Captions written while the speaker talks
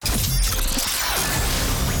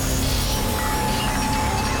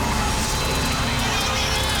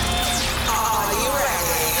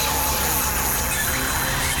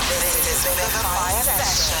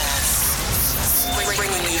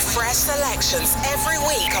selections every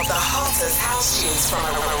week of the hottest house tunes from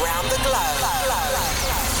around the globe.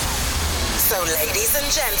 So ladies and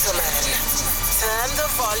gentlemen, turn the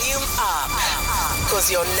volume up, because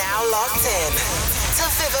you're now locked in to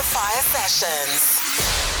Vivifier Sessions.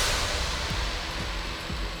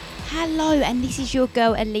 Hello, and this is your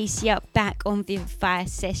girl Alicia back on Vivifier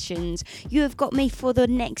Sessions. You have got me for the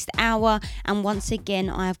next hour, and once again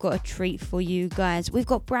I've got a treat for you guys. We've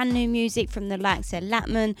got brand new music from the likes of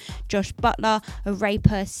Latman, Josh Butler, Ray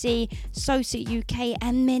Percy, Sosa UK,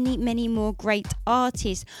 and many more great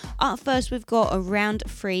artists. Up first we've got Around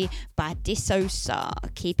 3 by Disosa.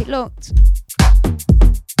 Keep it locked.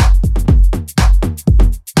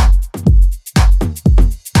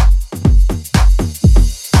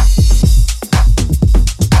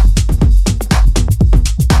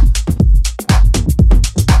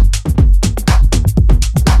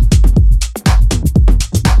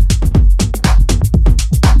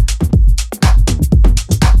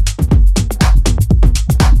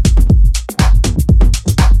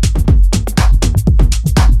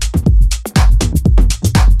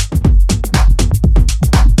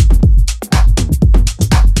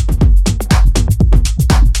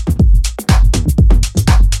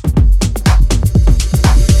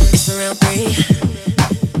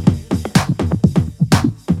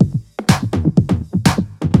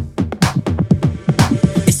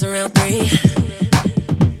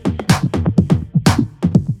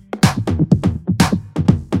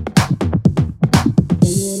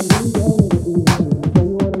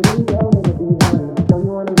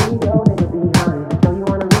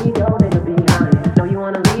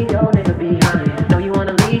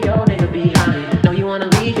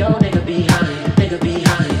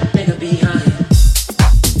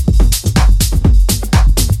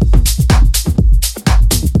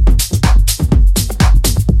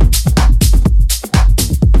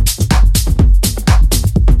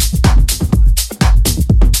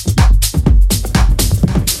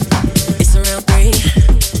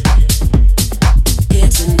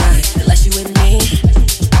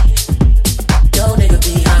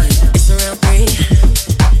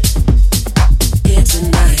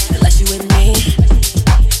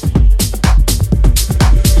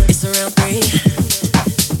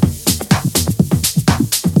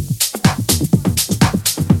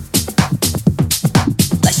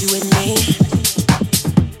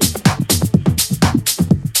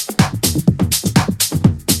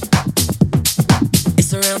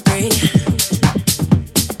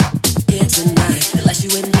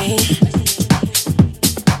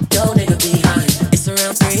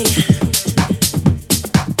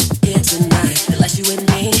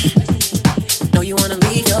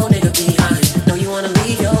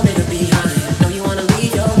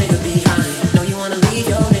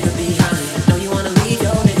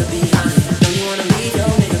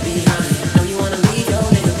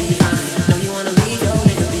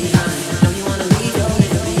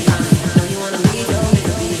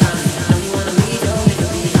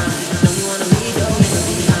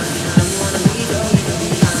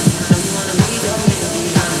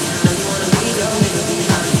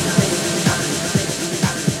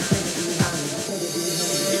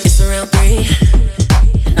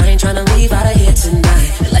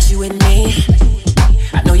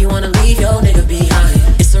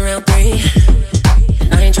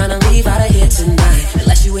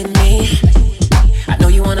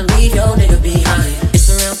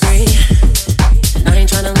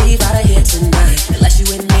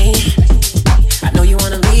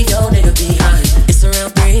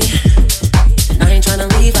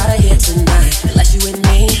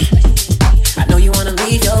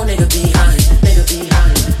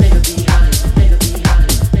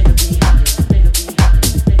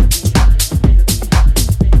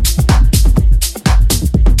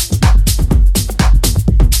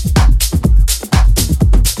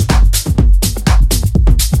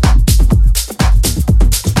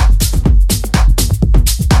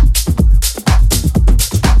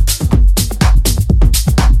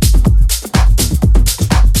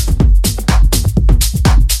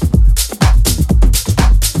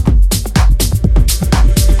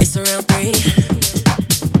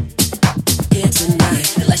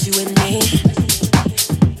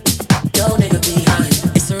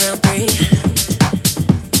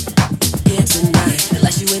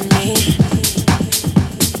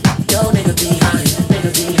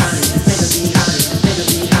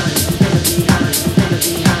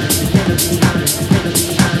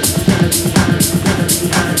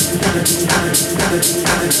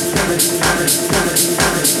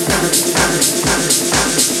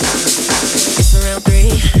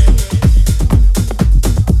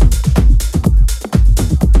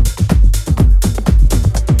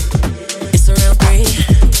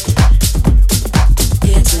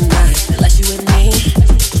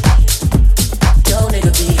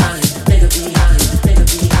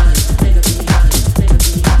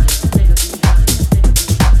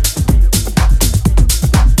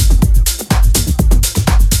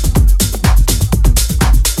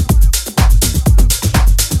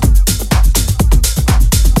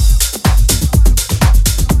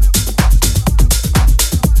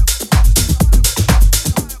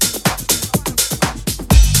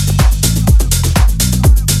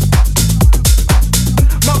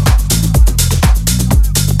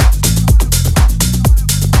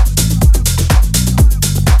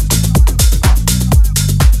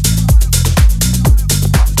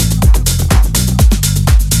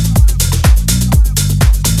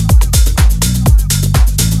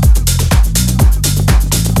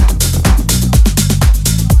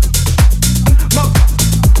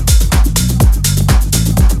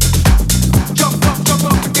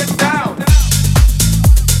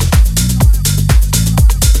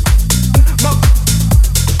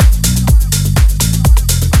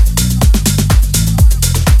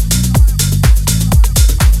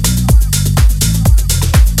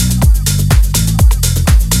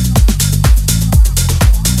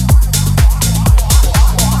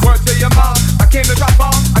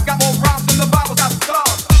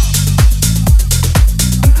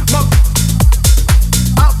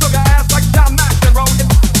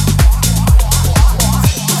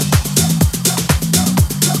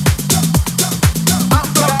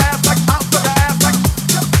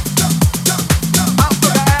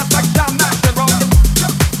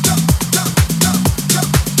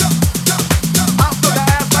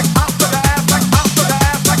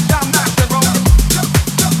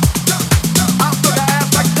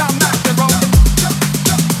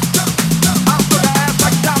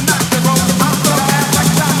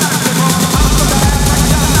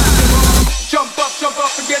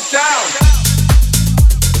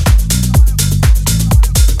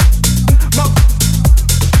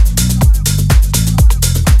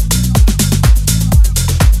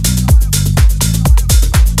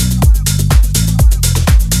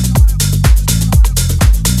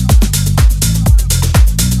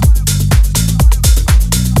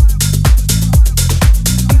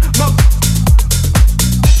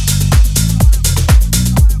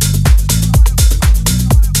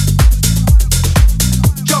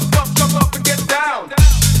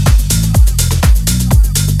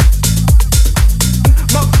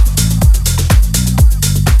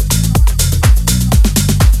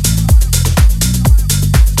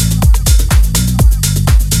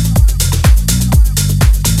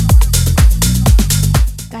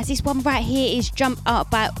 one right here is Jump Up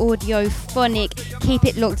by Audiophonic. Keep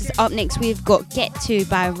it locked. Up next we've got Get To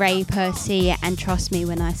by Ray Percy, and trust me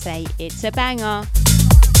when I say it's a banger.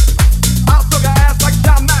 I'll took her ass like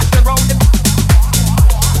John Master wrote it.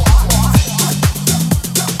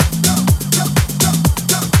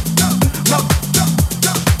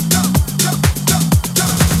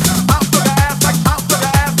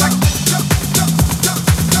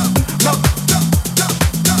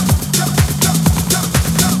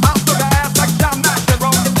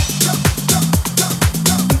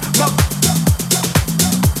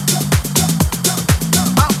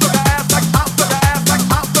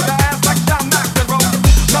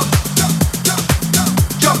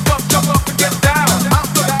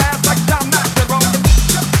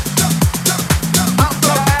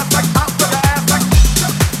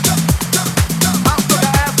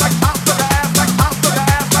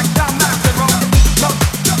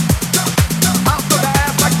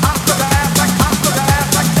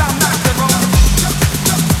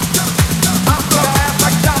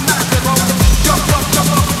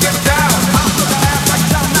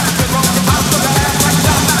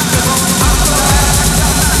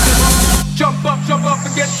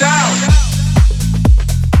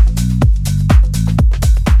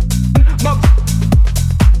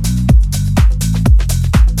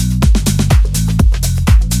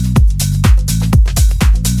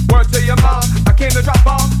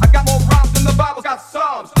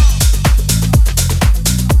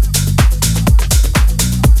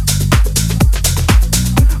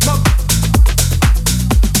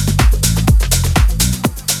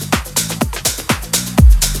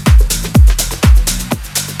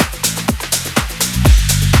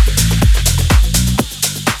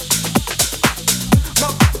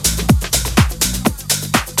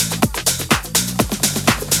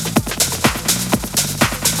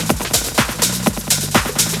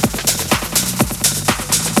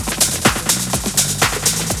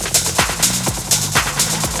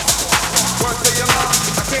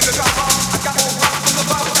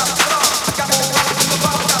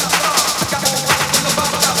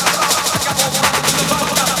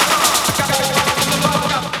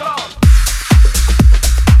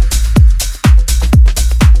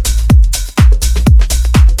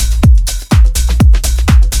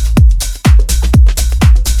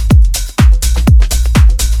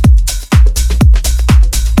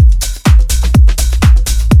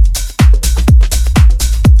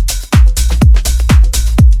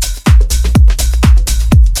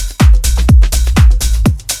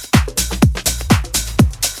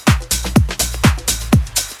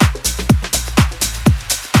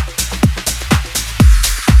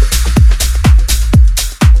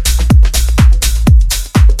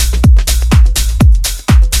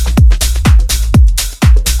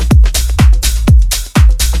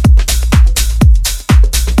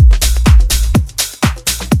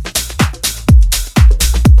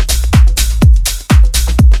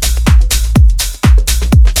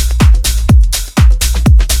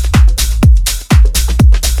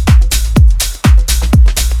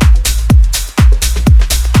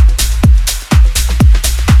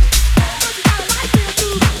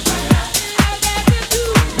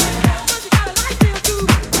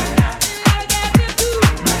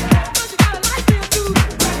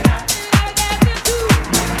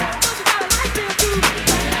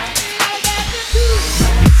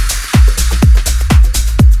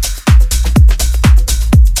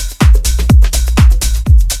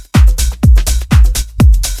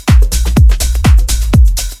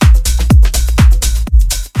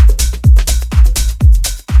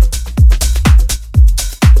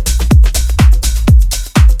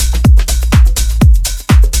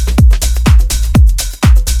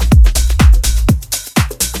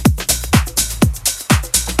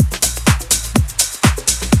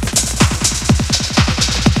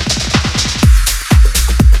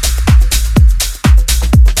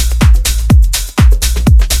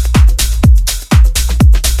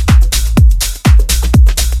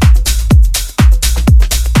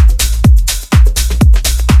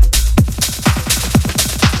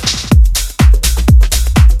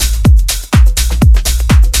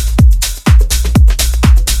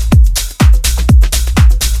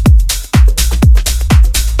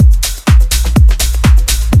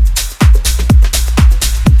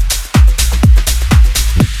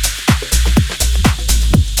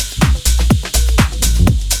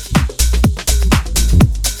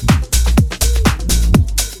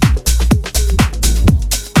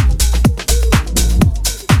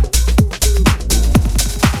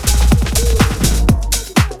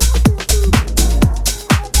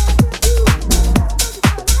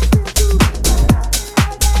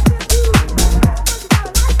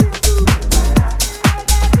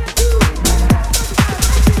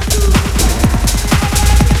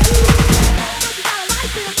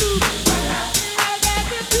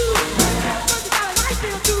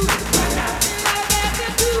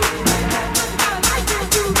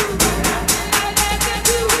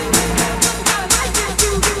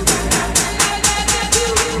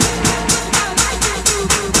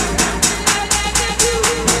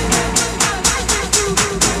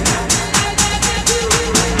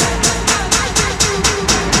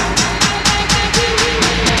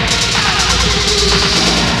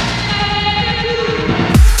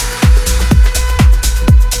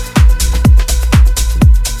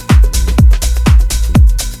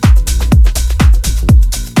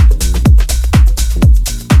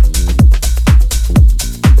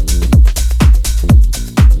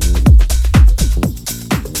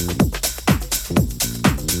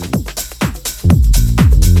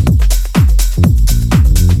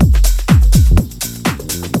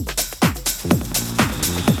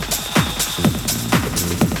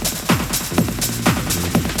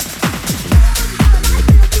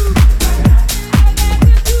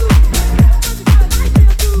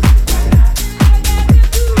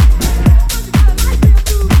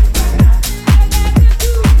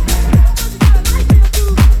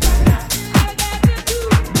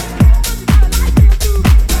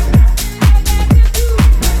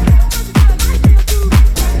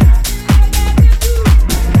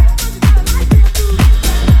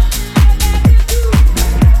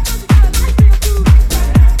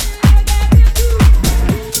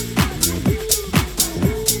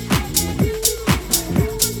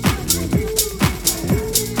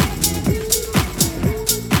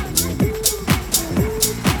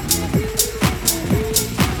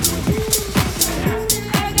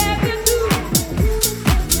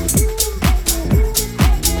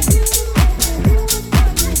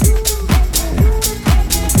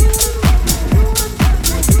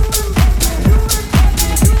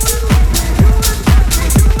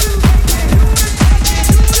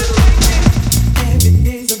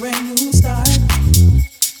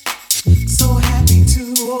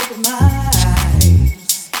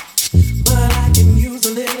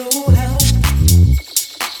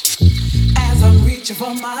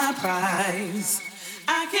 for my prize.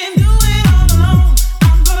 I can't do it all alone.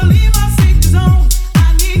 I'm gonna leave my safety zone.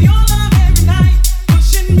 I need your love every night,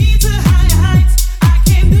 pushing me to higher heights. I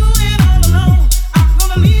can't do it all alone. I'm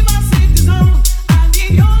gonna leave my safety zone. I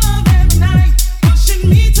need your love every night, pushing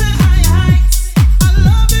me to higher heights. I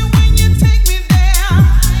love it when you take me there.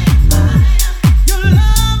 Your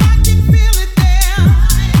love, I can feel it there.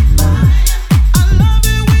 I love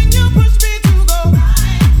it when you push me to go.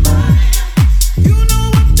 You know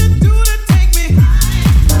what to do to take me.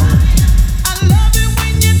 I love it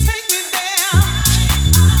when you take me there.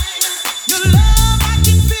 Your love, I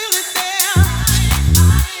can feel it there.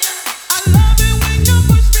 I love it when you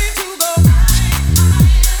push me to go.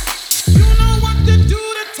 You know what to do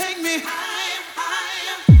to take me higher,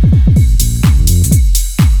 higher.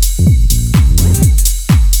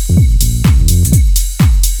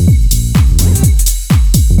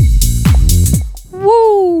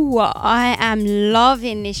 Woo! I am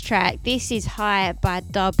loving this track. This is High by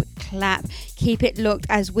Dub Clap. Keep it looked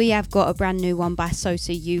as we have got a brand new one by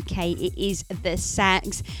Sosa UK. It is The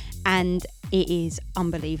Sax and it is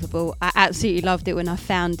unbelievable. I absolutely loved it when I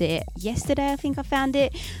found it yesterday. I think I found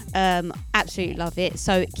it. Absolutely love it.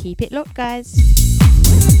 So keep it looked, guys.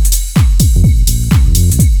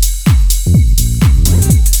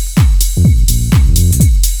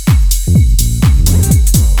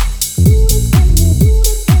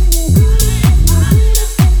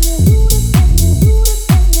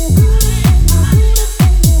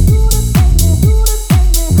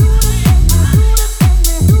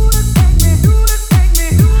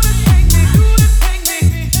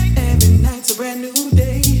 Every night's a brand new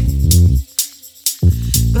day.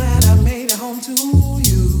 Glad I made it home to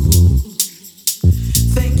you.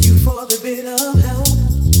 Thank you for the bit of help.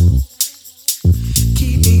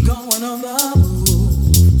 Keep me going on the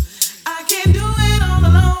move. I can't do it all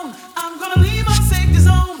alone. I'm gonna leave my safety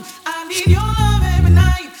zone. I need your love every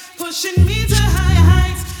night, pushing me to higher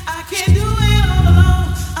heights. I can't do it all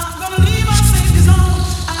alone. I'm gonna leave my safety zone.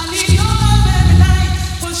 I need your love every night,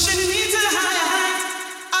 pushing me to higher heights.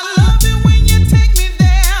 I love it when you take me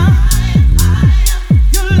there.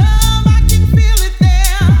 Your love, I can feel it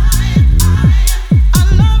there. I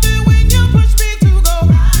love it when you push me to go.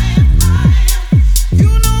 You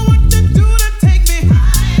know what to do to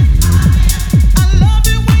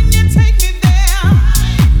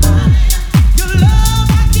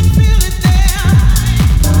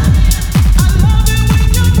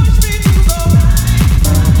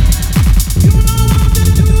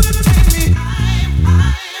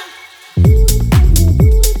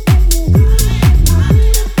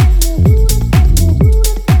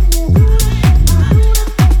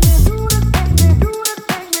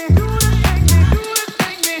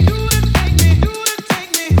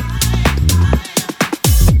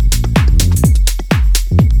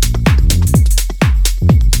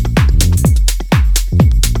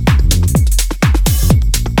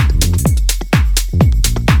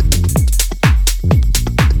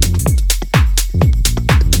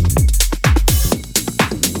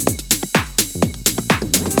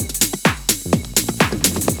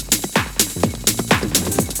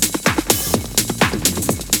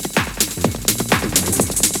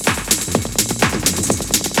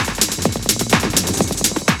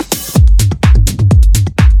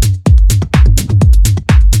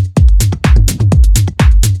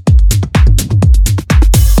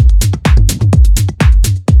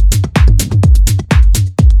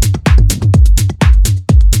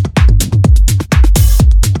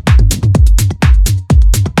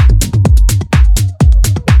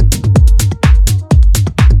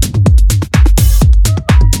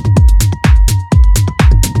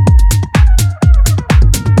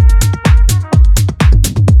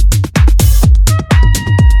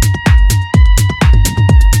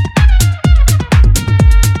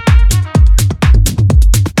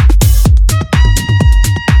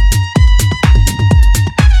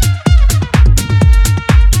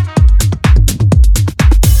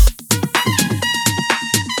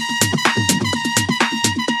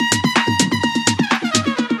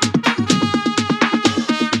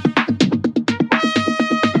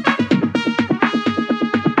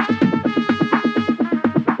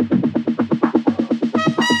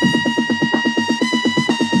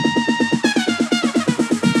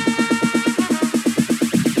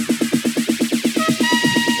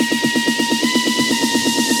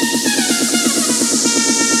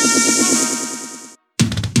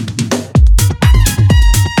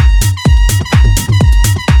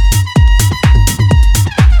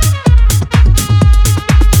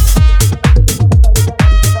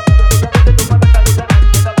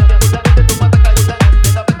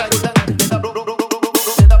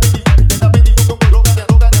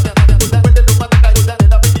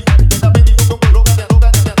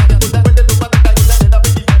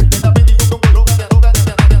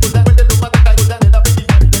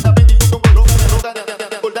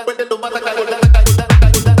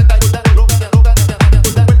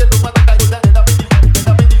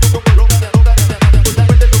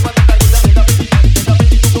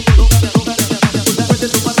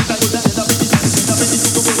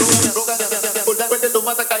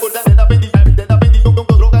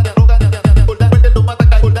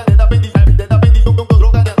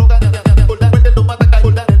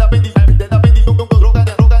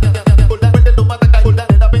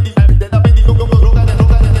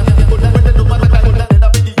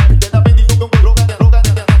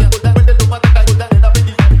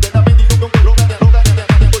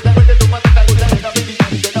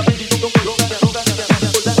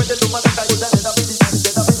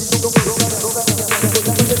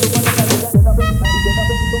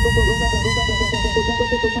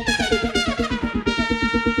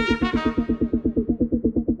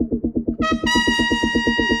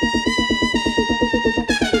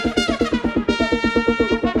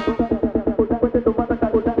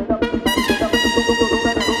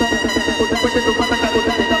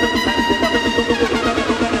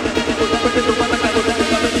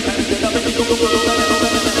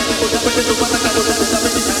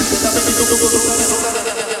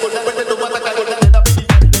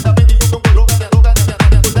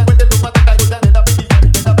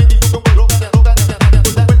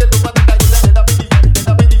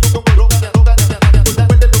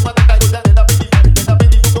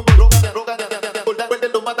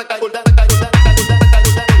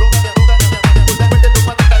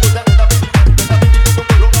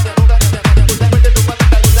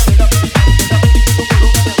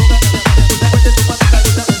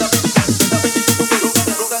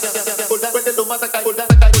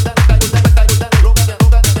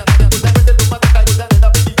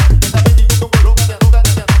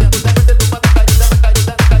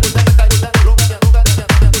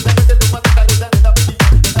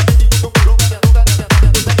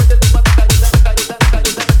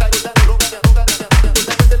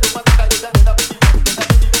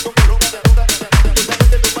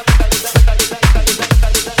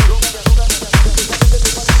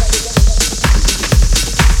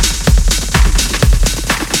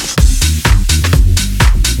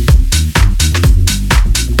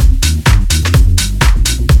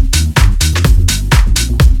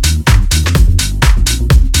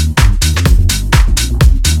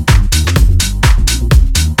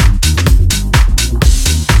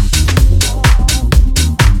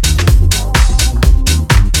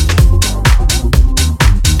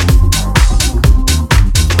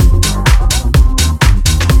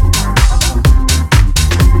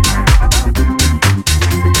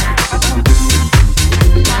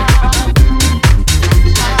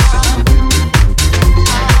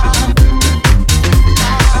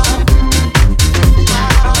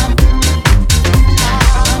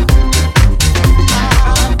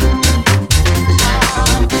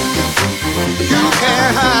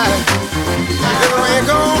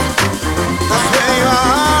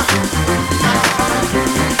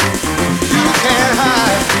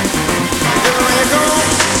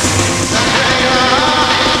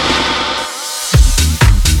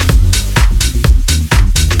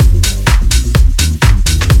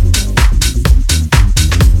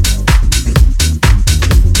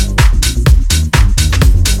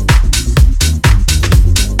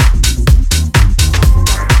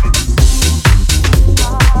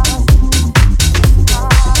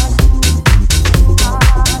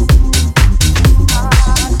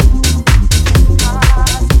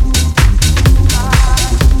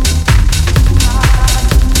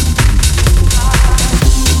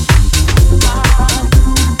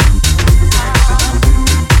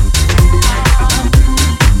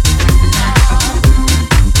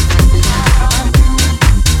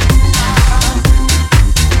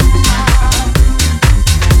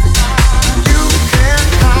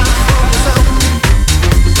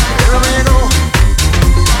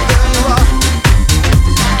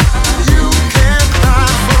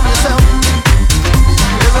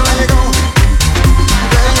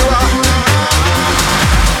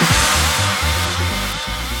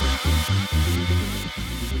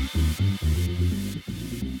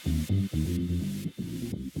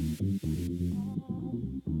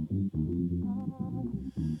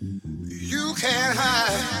can't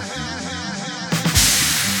hide.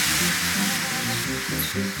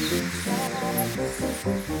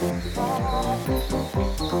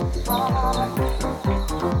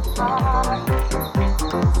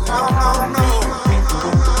 No, no, no.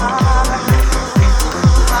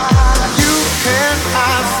 You can't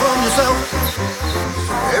hide from yourself.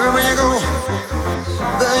 Everywhere you go,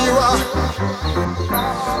 there you are.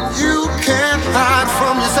 You can't hide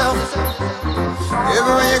from yourself.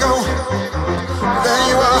 Everywhere you go, there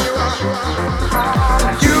you are.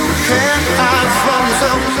 You can't hide from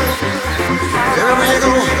yourself. Everywhere you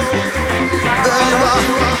go, there you are.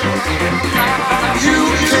 You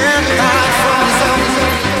can't hide from yourself.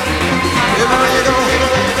 Everywhere you go,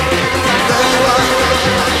 there you are.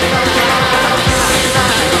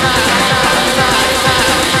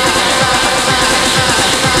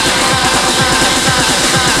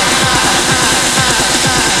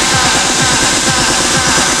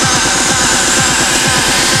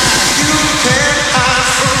 You can't hide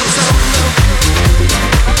from yourself.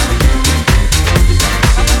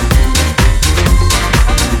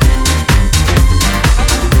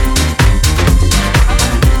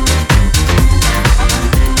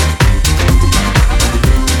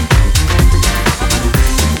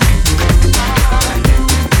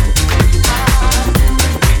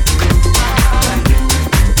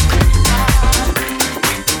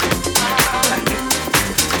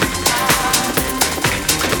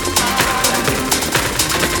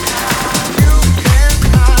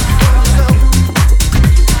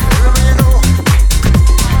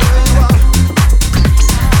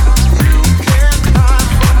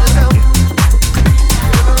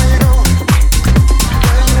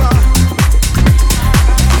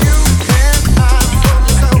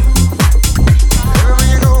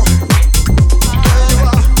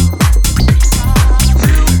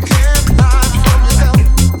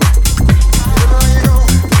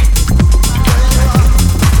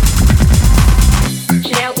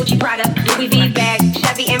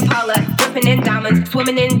 diamonds,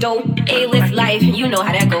 swimming in dough. A-list life, you know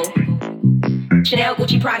how that go. Chanel,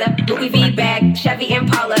 Gucci, Prada, Louis V bag, Chevy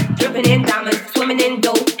Impala, dripping in diamonds, swimming in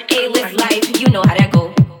dough. A-list life, you know how that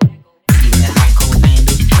go.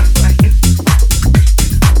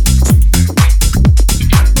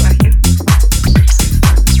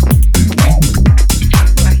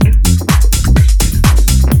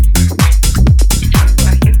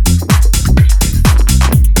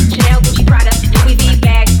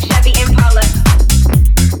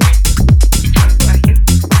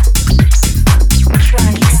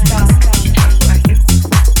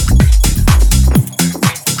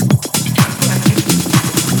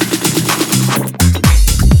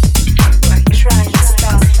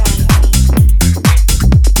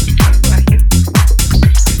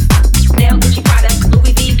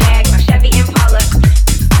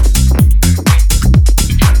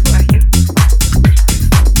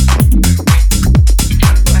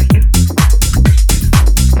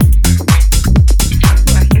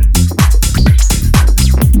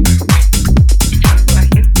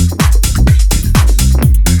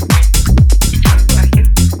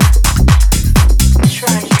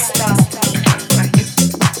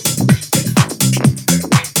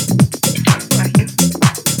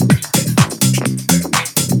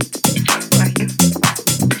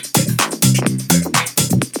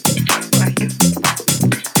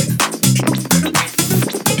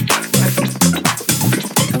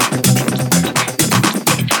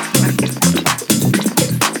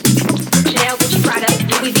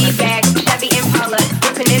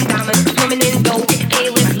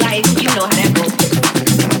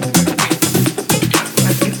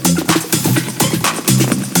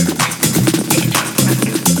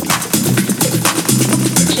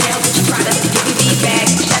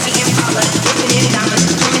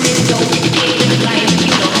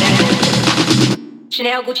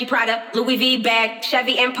 Chanel, Gucci, Prada, Louis V bag,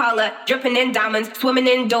 Chevy Impala, dripping in diamonds, swimming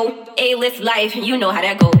in dough. A-list life, you know how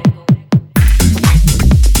that go.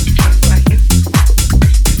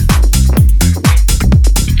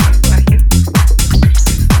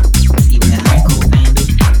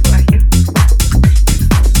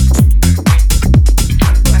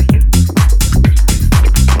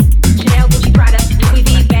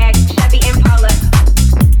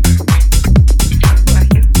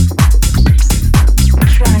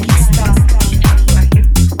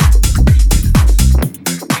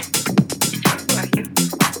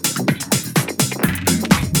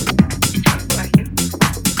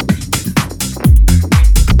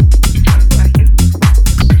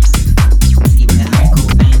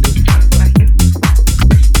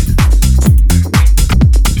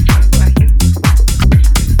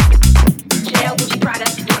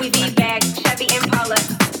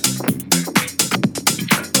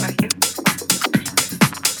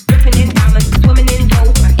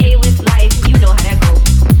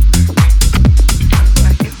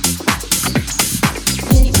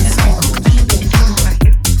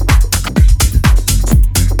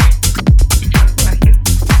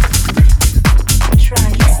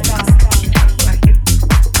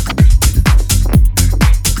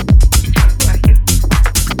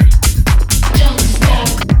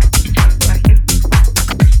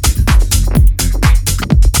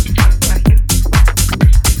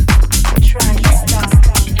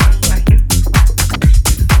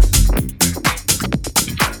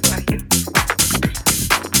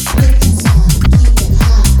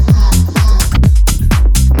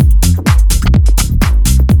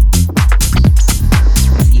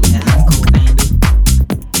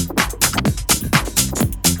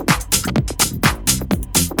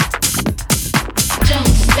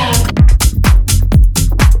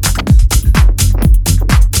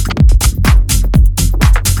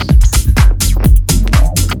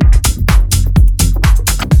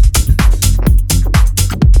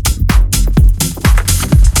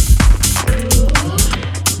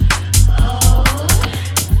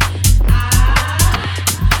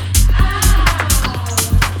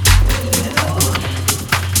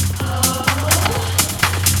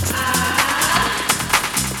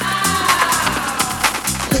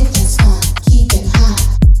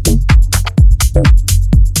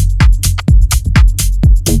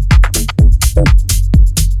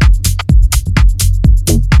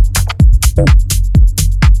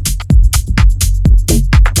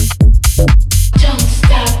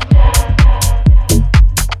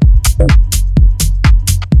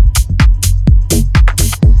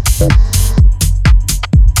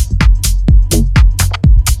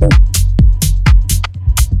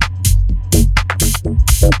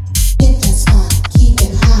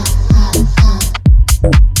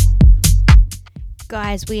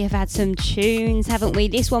 guys, we have had some tunes, haven't we?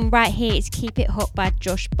 This one right here is Keep It Hot by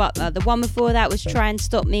Josh Butler. The one before that was Try and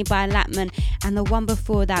Stop Me by Latman. And the one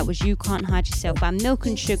before that was You Can't Hide Yourself by Milk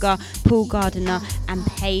and Sugar, Paul Gardner and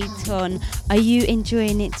Peyton. Are you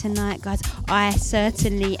enjoying it tonight, guys? I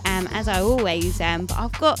certainly am, as I always am.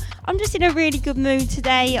 But I'm just in a really good mood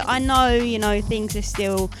today. I know, things are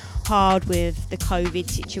still hard with the COVID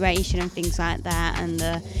situation and things like that and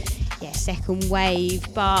the second wave,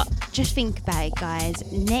 but just think about it, guys.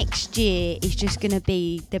 Next year is just going to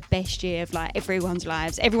be the best year of like everyone's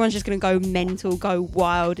lives. Everyone's just going to go mental, go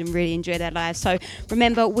wild and really enjoy their lives. So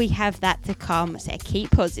remember, we have that to come, so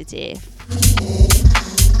keep positive.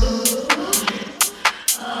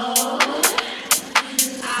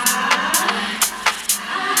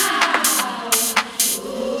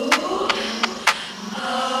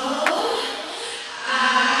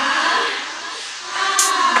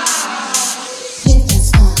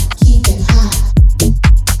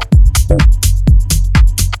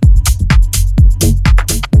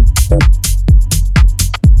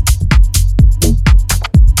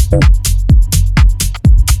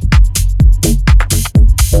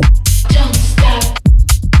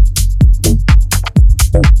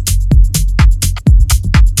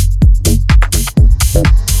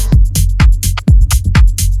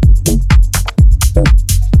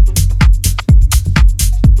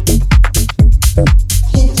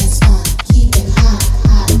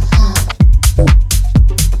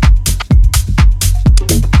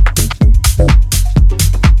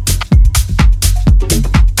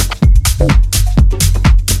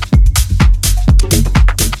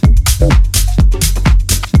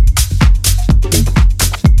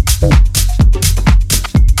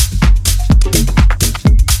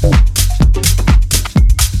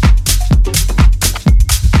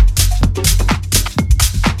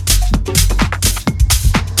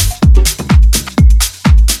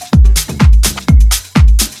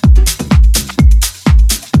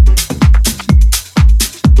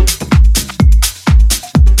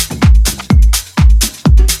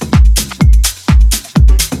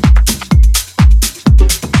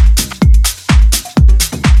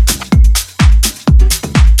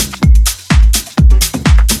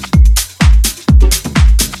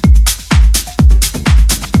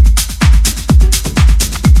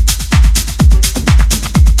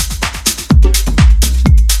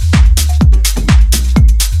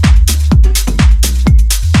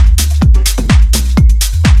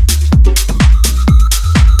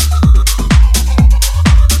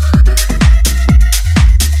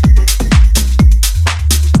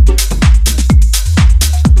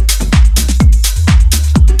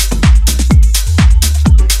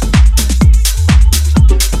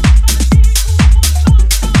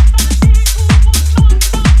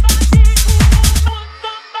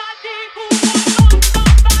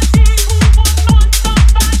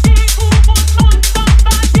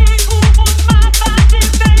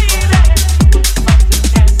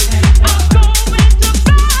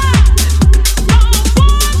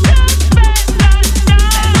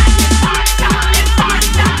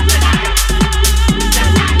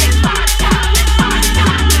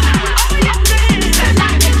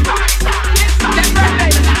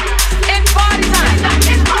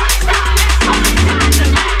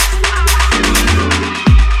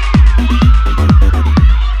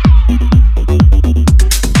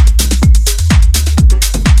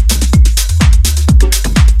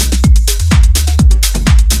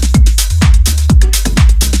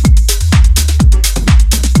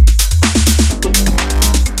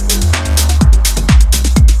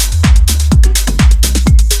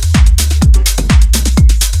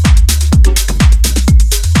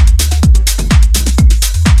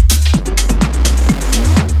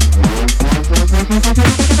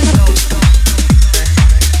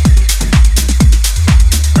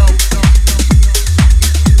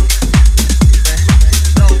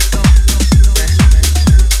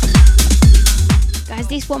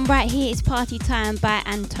 one right here is Party Time by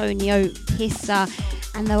Antonio Pissa.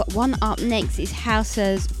 And the one up next is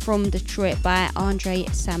Houses from Detroit by Andre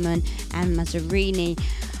Salmon and Mazzarini.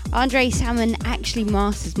 Andre Salmon actually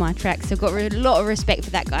masters my tracks, so I've got a lot of respect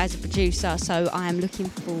for that guy as a producer, so I am looking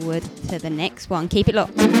forward to the next one. Keep it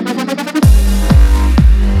locked.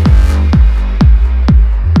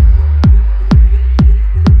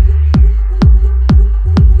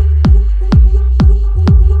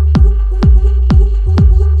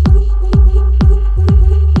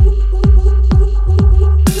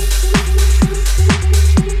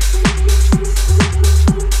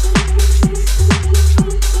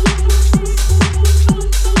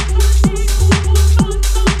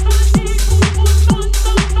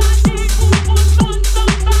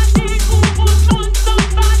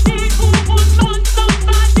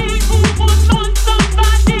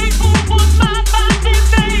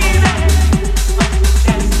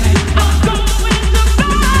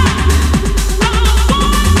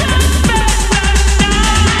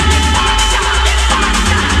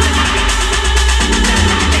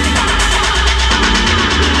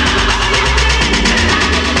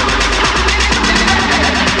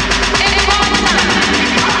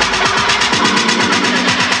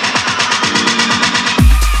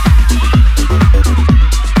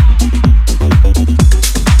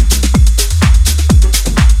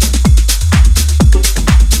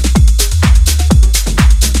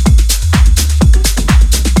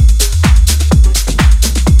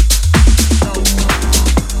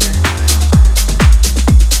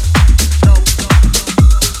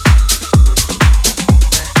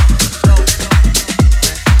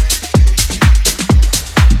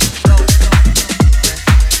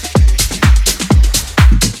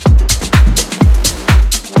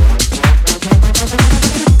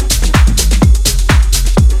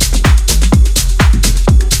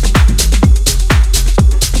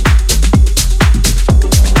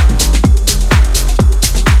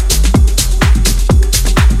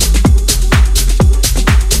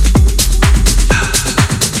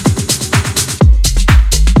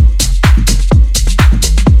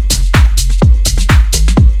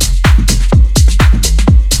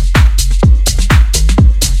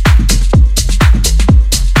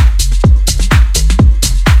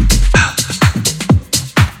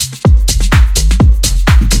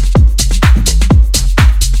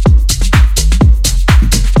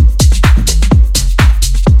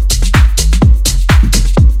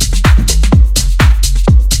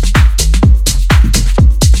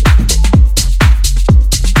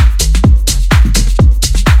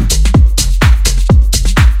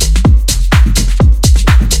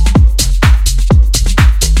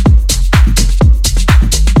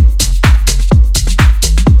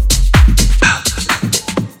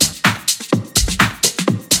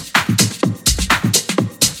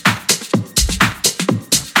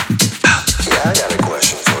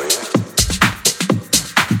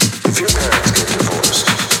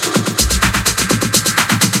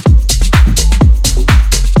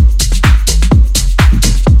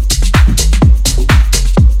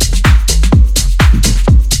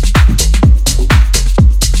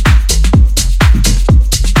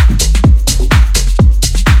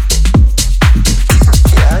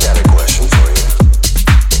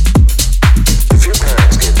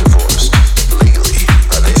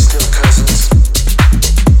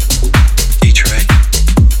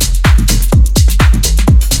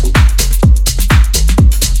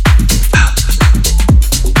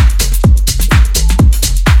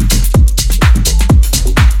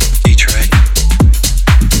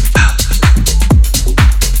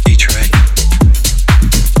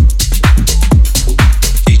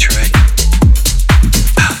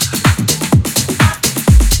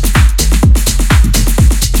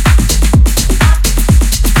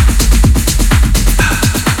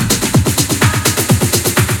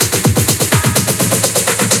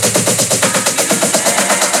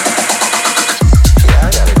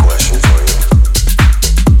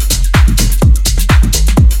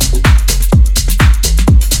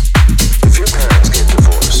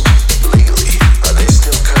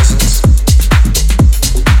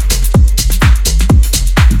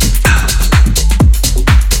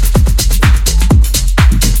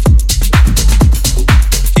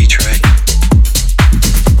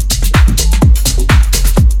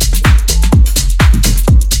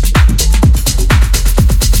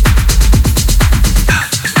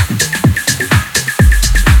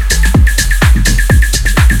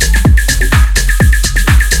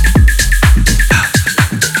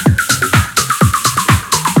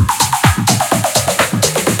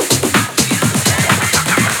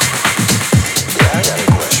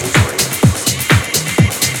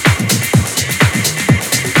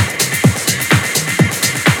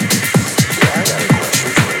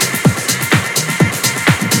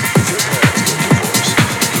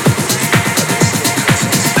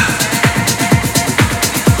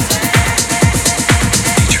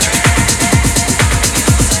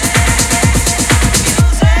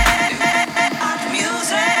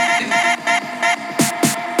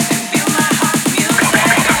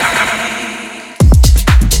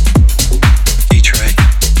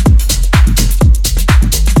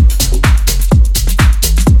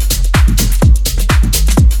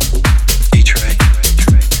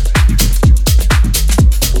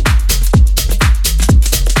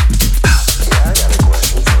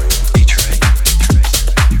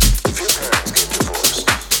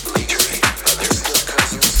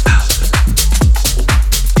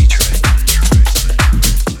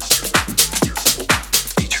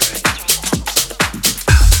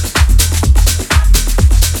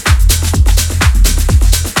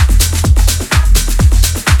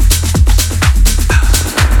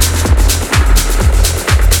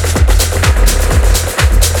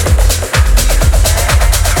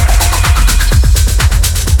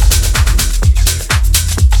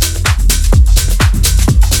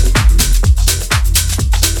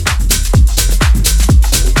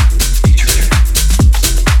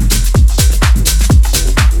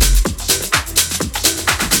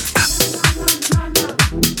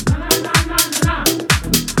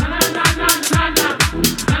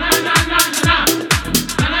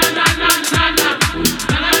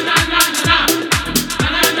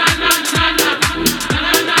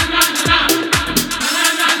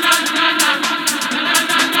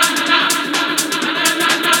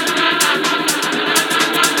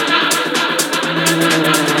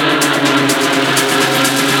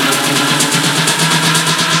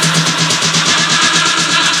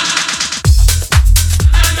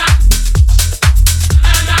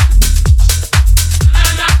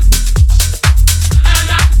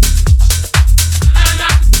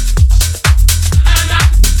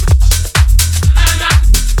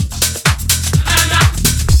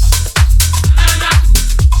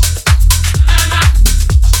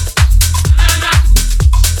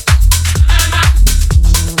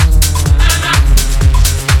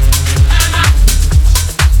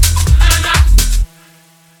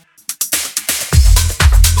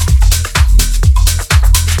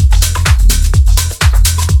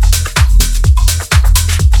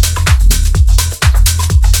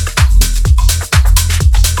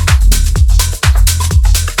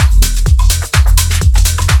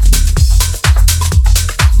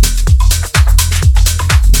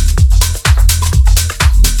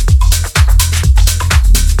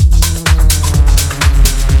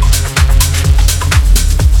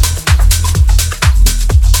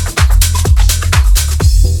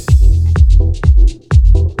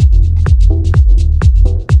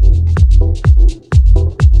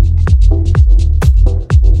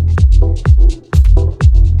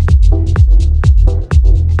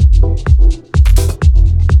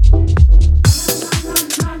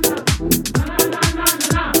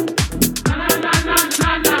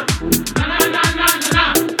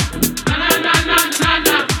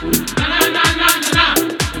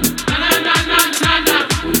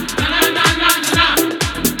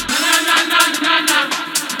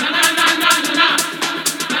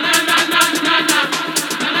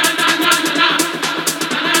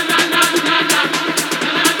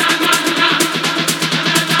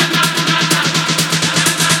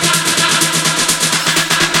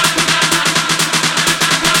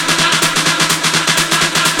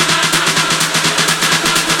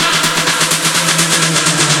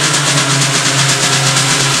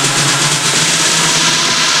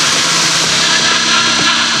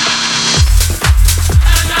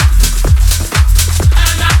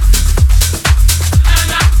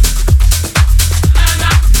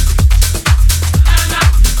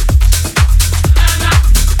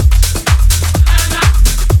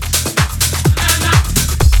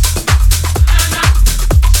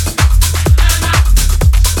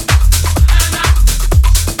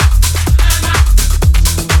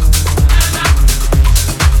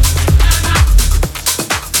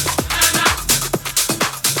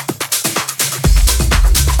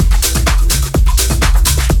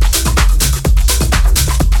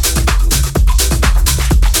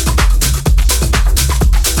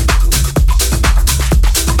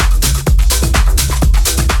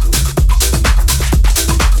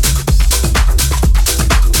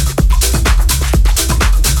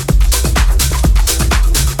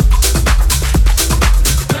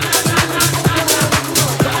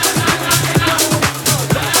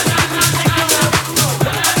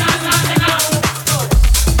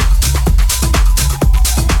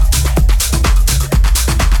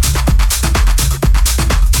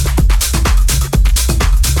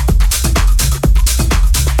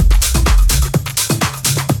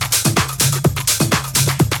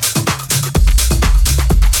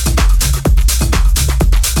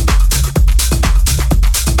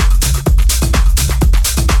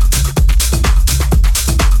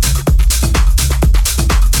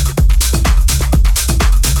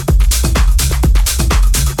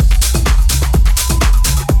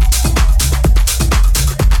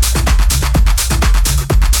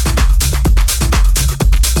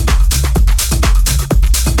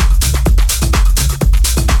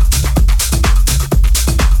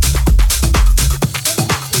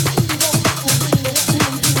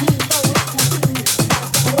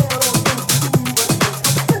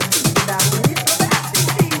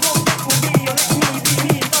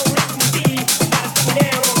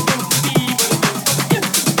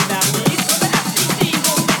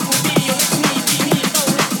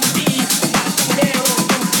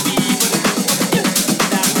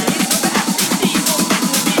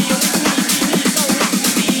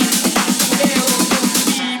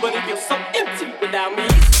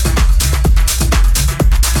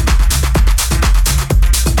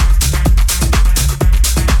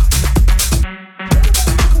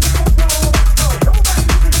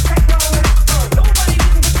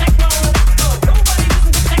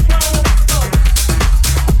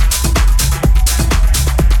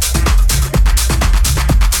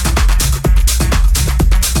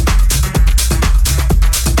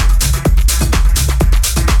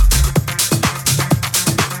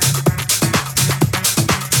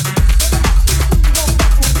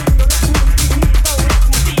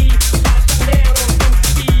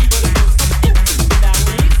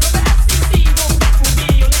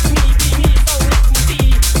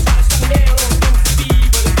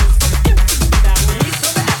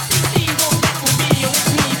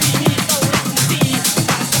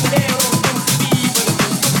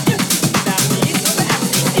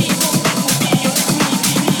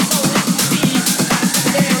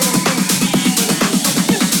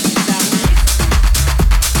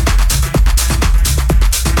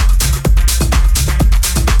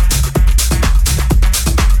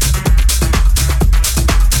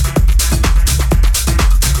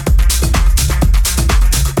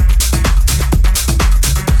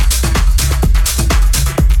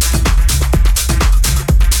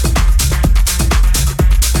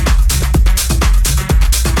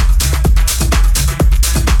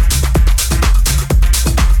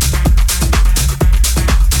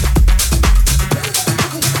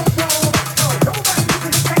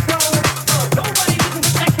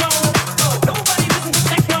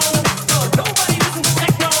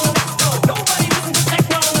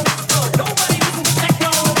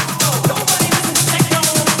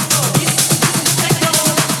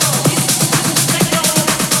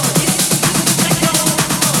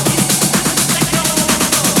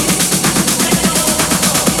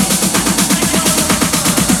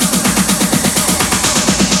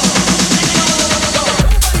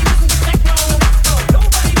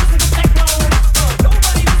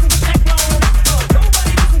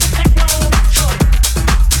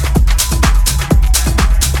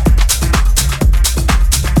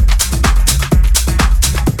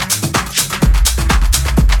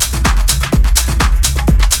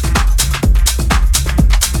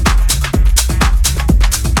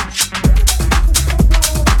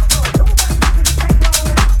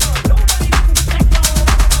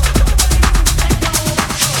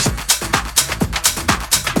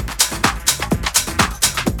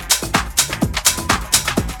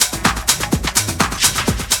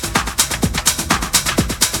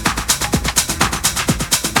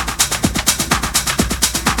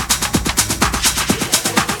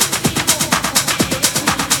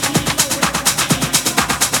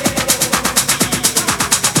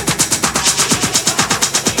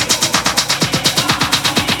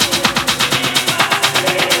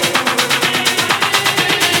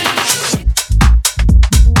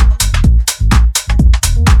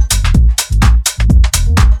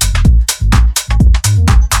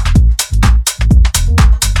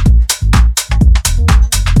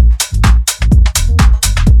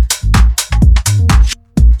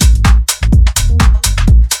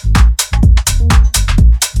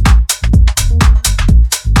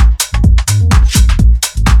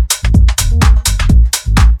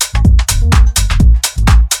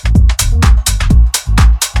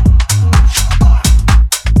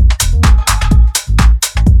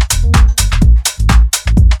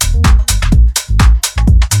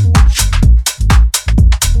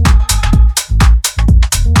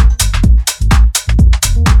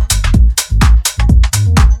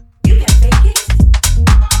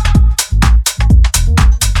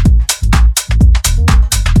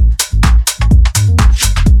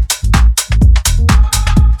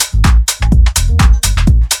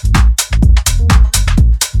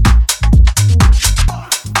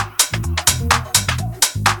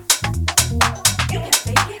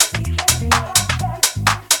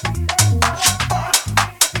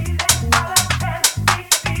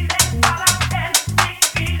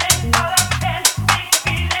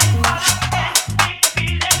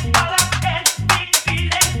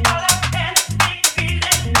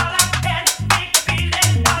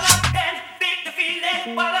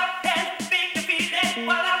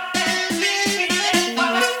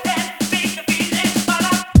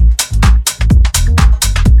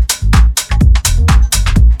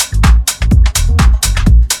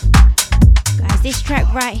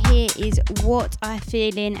 What I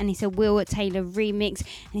Feeling, and it's a Will Taylor remix,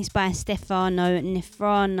 and it's by Stefano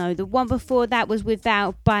Nefrano. The one before that was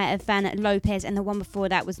Without by Van Lopez, and the one before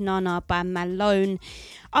that was Nana by Malone.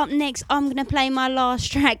 Up next, I'm going to play my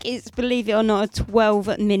last track. It's, believe it or not, a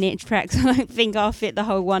 12-minute track, so I don't think I'll fit the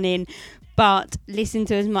whole one in. But listen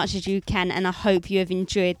to as much as you can, and I hope you have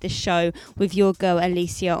enjoyed the show with your girl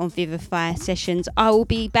Alicia on Vivify Sessions. I will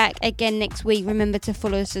be back again next week. Remember to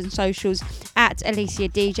follow us on socials at Alicia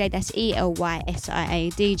DJ, that's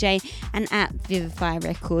ELYSIA DJ, and at Vivify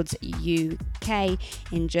Records UK.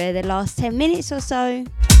 Enjoy the last 10 minutes or so.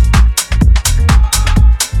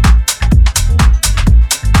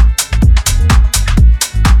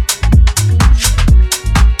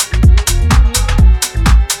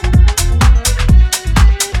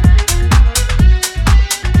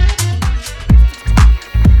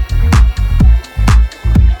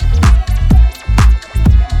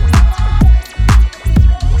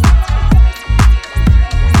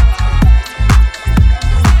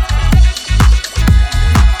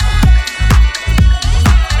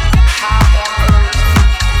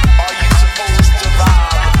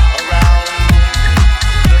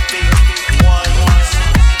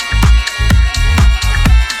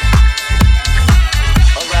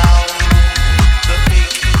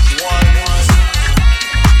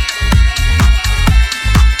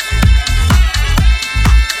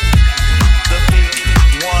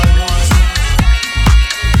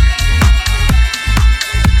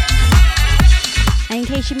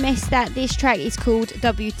 That this track is called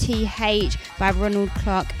WTH by Ronald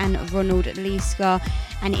Clark and Ronald Liska,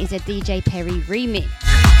 and it is a DJ Perry remix.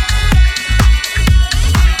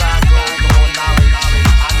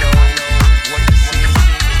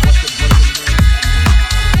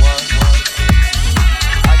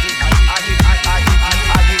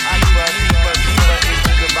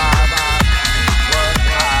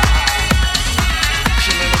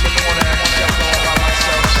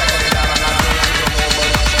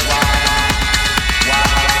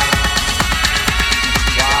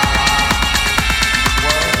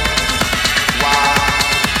 Wow.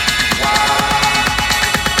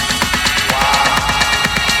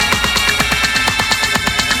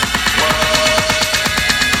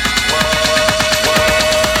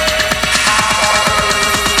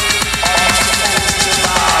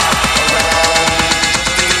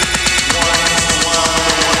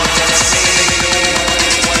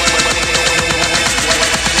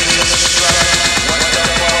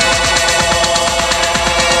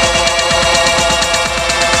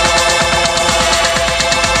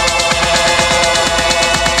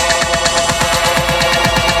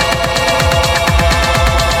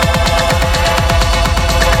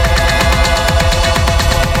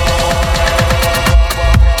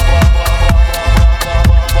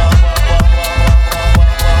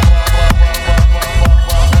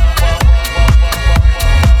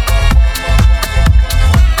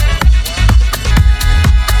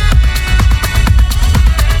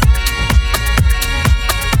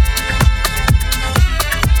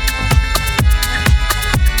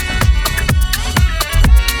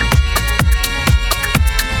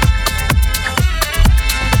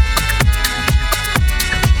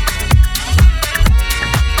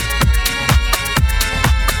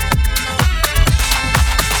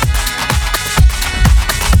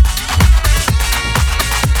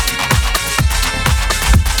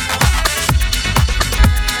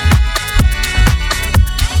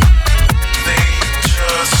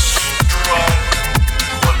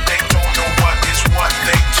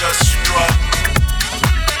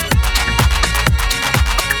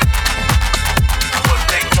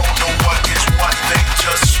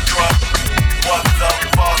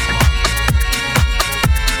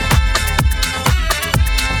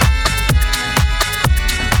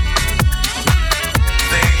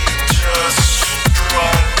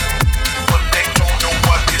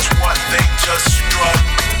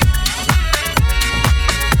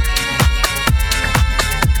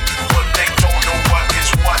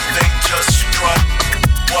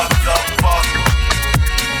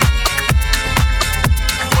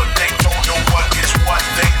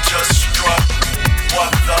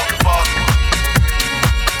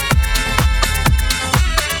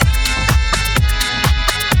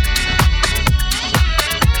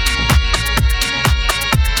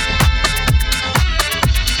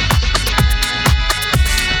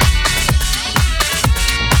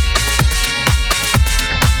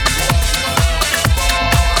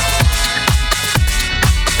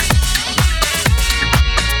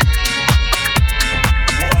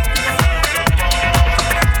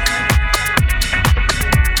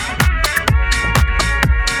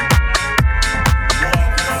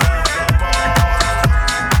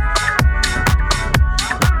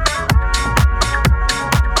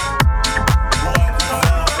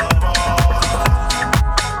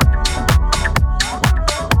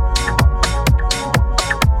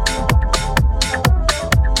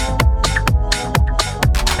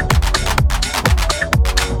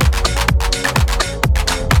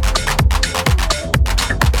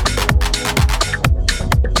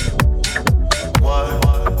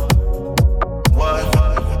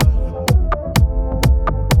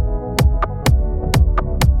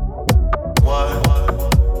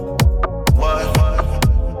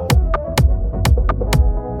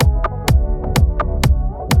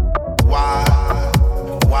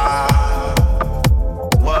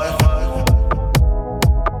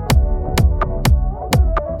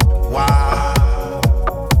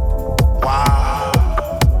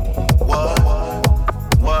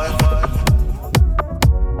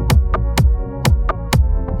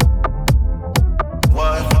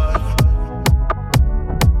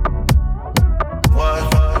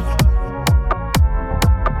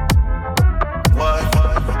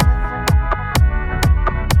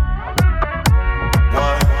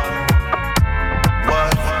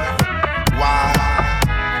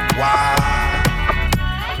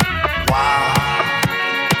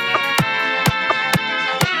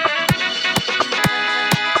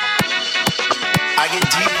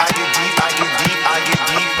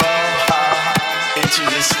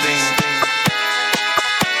 scene.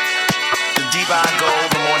 The deeper I go,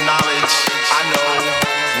 the more knowledge I know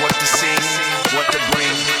what to sing, what to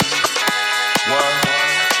bring. What?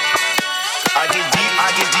 I get deep, I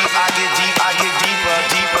get deep, I get deep, I get deeper,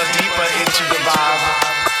 deeper, deeper into the vibe.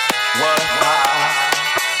 What?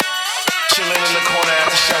 Chilling in the corner at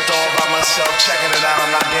the shelter all by myself, checking it out.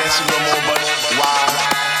 I'm not dancing no more, but